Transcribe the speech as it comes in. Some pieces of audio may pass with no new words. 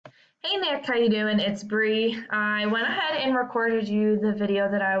Hey Nick, how you doing? It's Bree. I went ahead and recorded you the video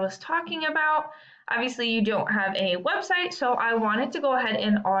that I was talking about. Obviously, you don't have a website, so I wanted to go ahead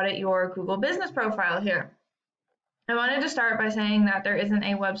and audit your Google business profile here. I wanted to start by saying that there isn't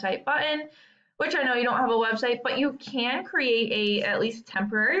a website button, which I know you don't have a website, but you can create a at least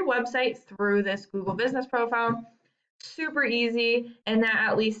temporary website through this Google business profile. Super easy, and that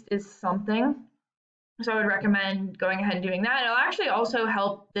at least is something. So I would recommend going ahead and doing that. It'll actually also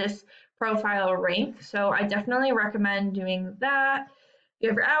help this profile rank. So I definitely recommend doing that. You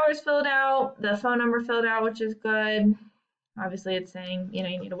have your hours filled out, the phone number filled out, which is good. Obviously, it's saying, you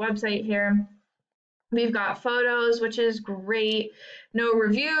need a website here. We've got photos, which is great. No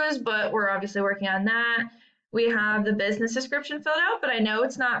reviews, but we're obviously working on that. We have the business description filled out, but I know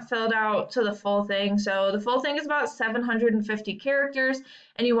it's not filled out to the full thing. So the full thing is about 750 characters,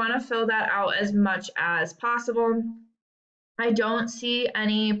 and you want to fill that out as much as possible. I don't see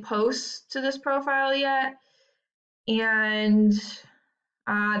any posts to this profile yet, and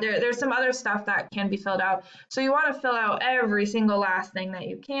there's some other stuff that can be filled out. So you want to fill out every single last thing that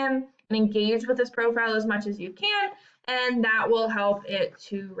you can and engage with this profile as much as you can, and that will help it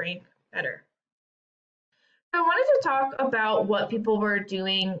to rank better. I wanted to talk about what people were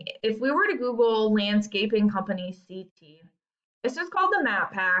doing. If we were to Google landscaping company CT, this is called the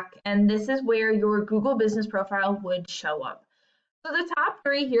map pack, and this is where your Google business profile would show up. So the top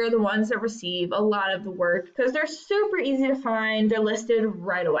three here are the ones that receive a lot of the work because they're super easy to find. They're listed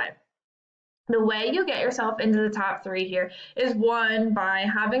right away. The way you get yourself into the top three here is one, by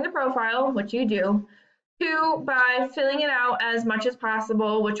having the profile, which you do, two, by filling it out as much as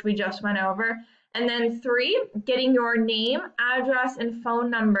possible, which we just went over, and then three, getting your name, address, and phone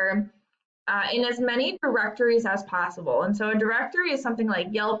number in as many directories as possible. And so a directory is something like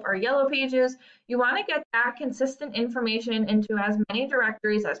Yelp or Yellow Pages. You want to get that consistent information into as many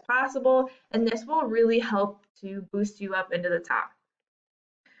directories as possible, and this will really help to boost you up into the top.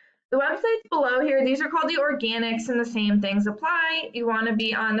 The websites below here, these are called the organics, and the same things apply. You want to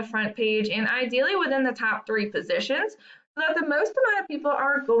be on the front page and ideally within the top three positions so that the most amount of people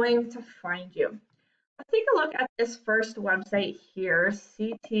are going to find you. Let's take a look at this first website here,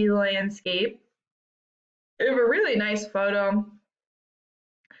 CT Landscape. They have a really nice photo.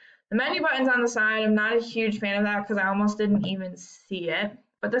 The menu button's on the side. I'm not a huge fan of that because I almost didn't even see it,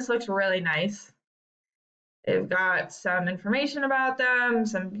 but this looks really nice. They've got some information about them,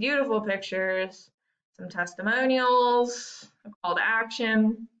 some beautiful pictures, some testimonials, a call to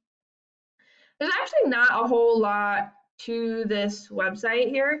action. There's actually not a whole lot to this website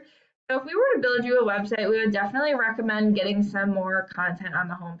here. So if we were to build you a website, we would definitely recommend getting some more content on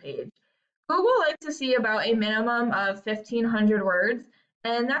the homepage. Google likes to see about a minimum of 1,500 words,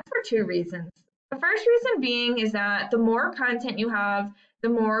 and that's for two reasons. The first reason being is that the more content you have, the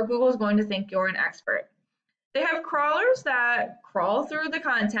more Google is going to think you're an expert. They have crawlers that crawl through the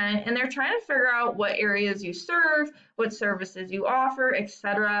content, and they're trying to figure out what areas you serve, what services you offer,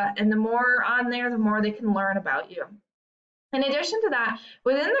 etc. And the more on there, the more they can learn about you. In addition to that,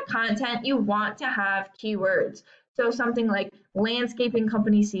 within the content, you want to have keywords. So something like landscaping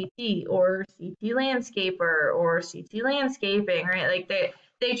company CT or CT landscaper or CT landscaping, right? Like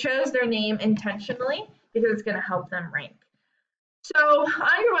they chose their name intentionally because it's going to help them rank. So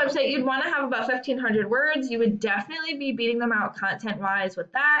on your website, you'd want to have about 1,500 words. You would definitely be beating them out content-wise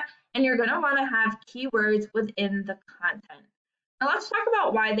with that, and you're going to want to have keywords within the content. Now let's talk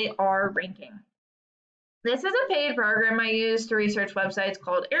about why they are ranking. This is a paid program I use to research websites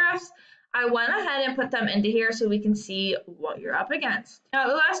called Ahrefs. I went ahead and put them into here so we can see what you're up against. Now,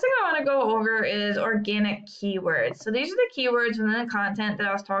 the last thing I want to go over is organic keywords. So these are the keywords within the content that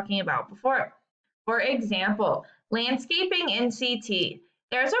I was talking about before. For example, landscaping in CT.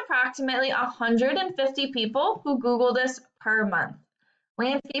 There's approximately 150 people who Google this per month.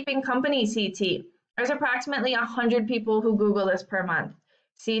 Landscaping company CT. There's approximately 100 people who Google this per month.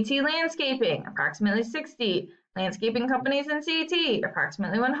 CT landscaping, approximately 60. Landscaping companies in CT,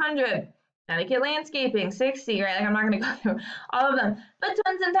 approximately 100. Connecticut landscaping, 60, right? Like I'm not going to go through all of them, but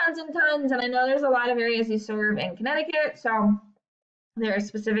tons and tons and tons. And I know there's a lot of areas you serve in Connecticut, so there are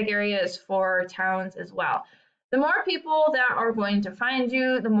specific areas for towns as well. The more people that are going to find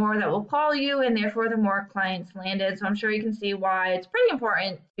you, the more that will call you, and therefore the more clients landed. So I'm sure you can see why it's pretty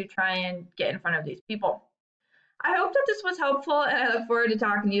important to try and get in front of these people. I hope that this was helpful, and I look forward to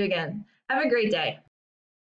talking to you again. Have a great day.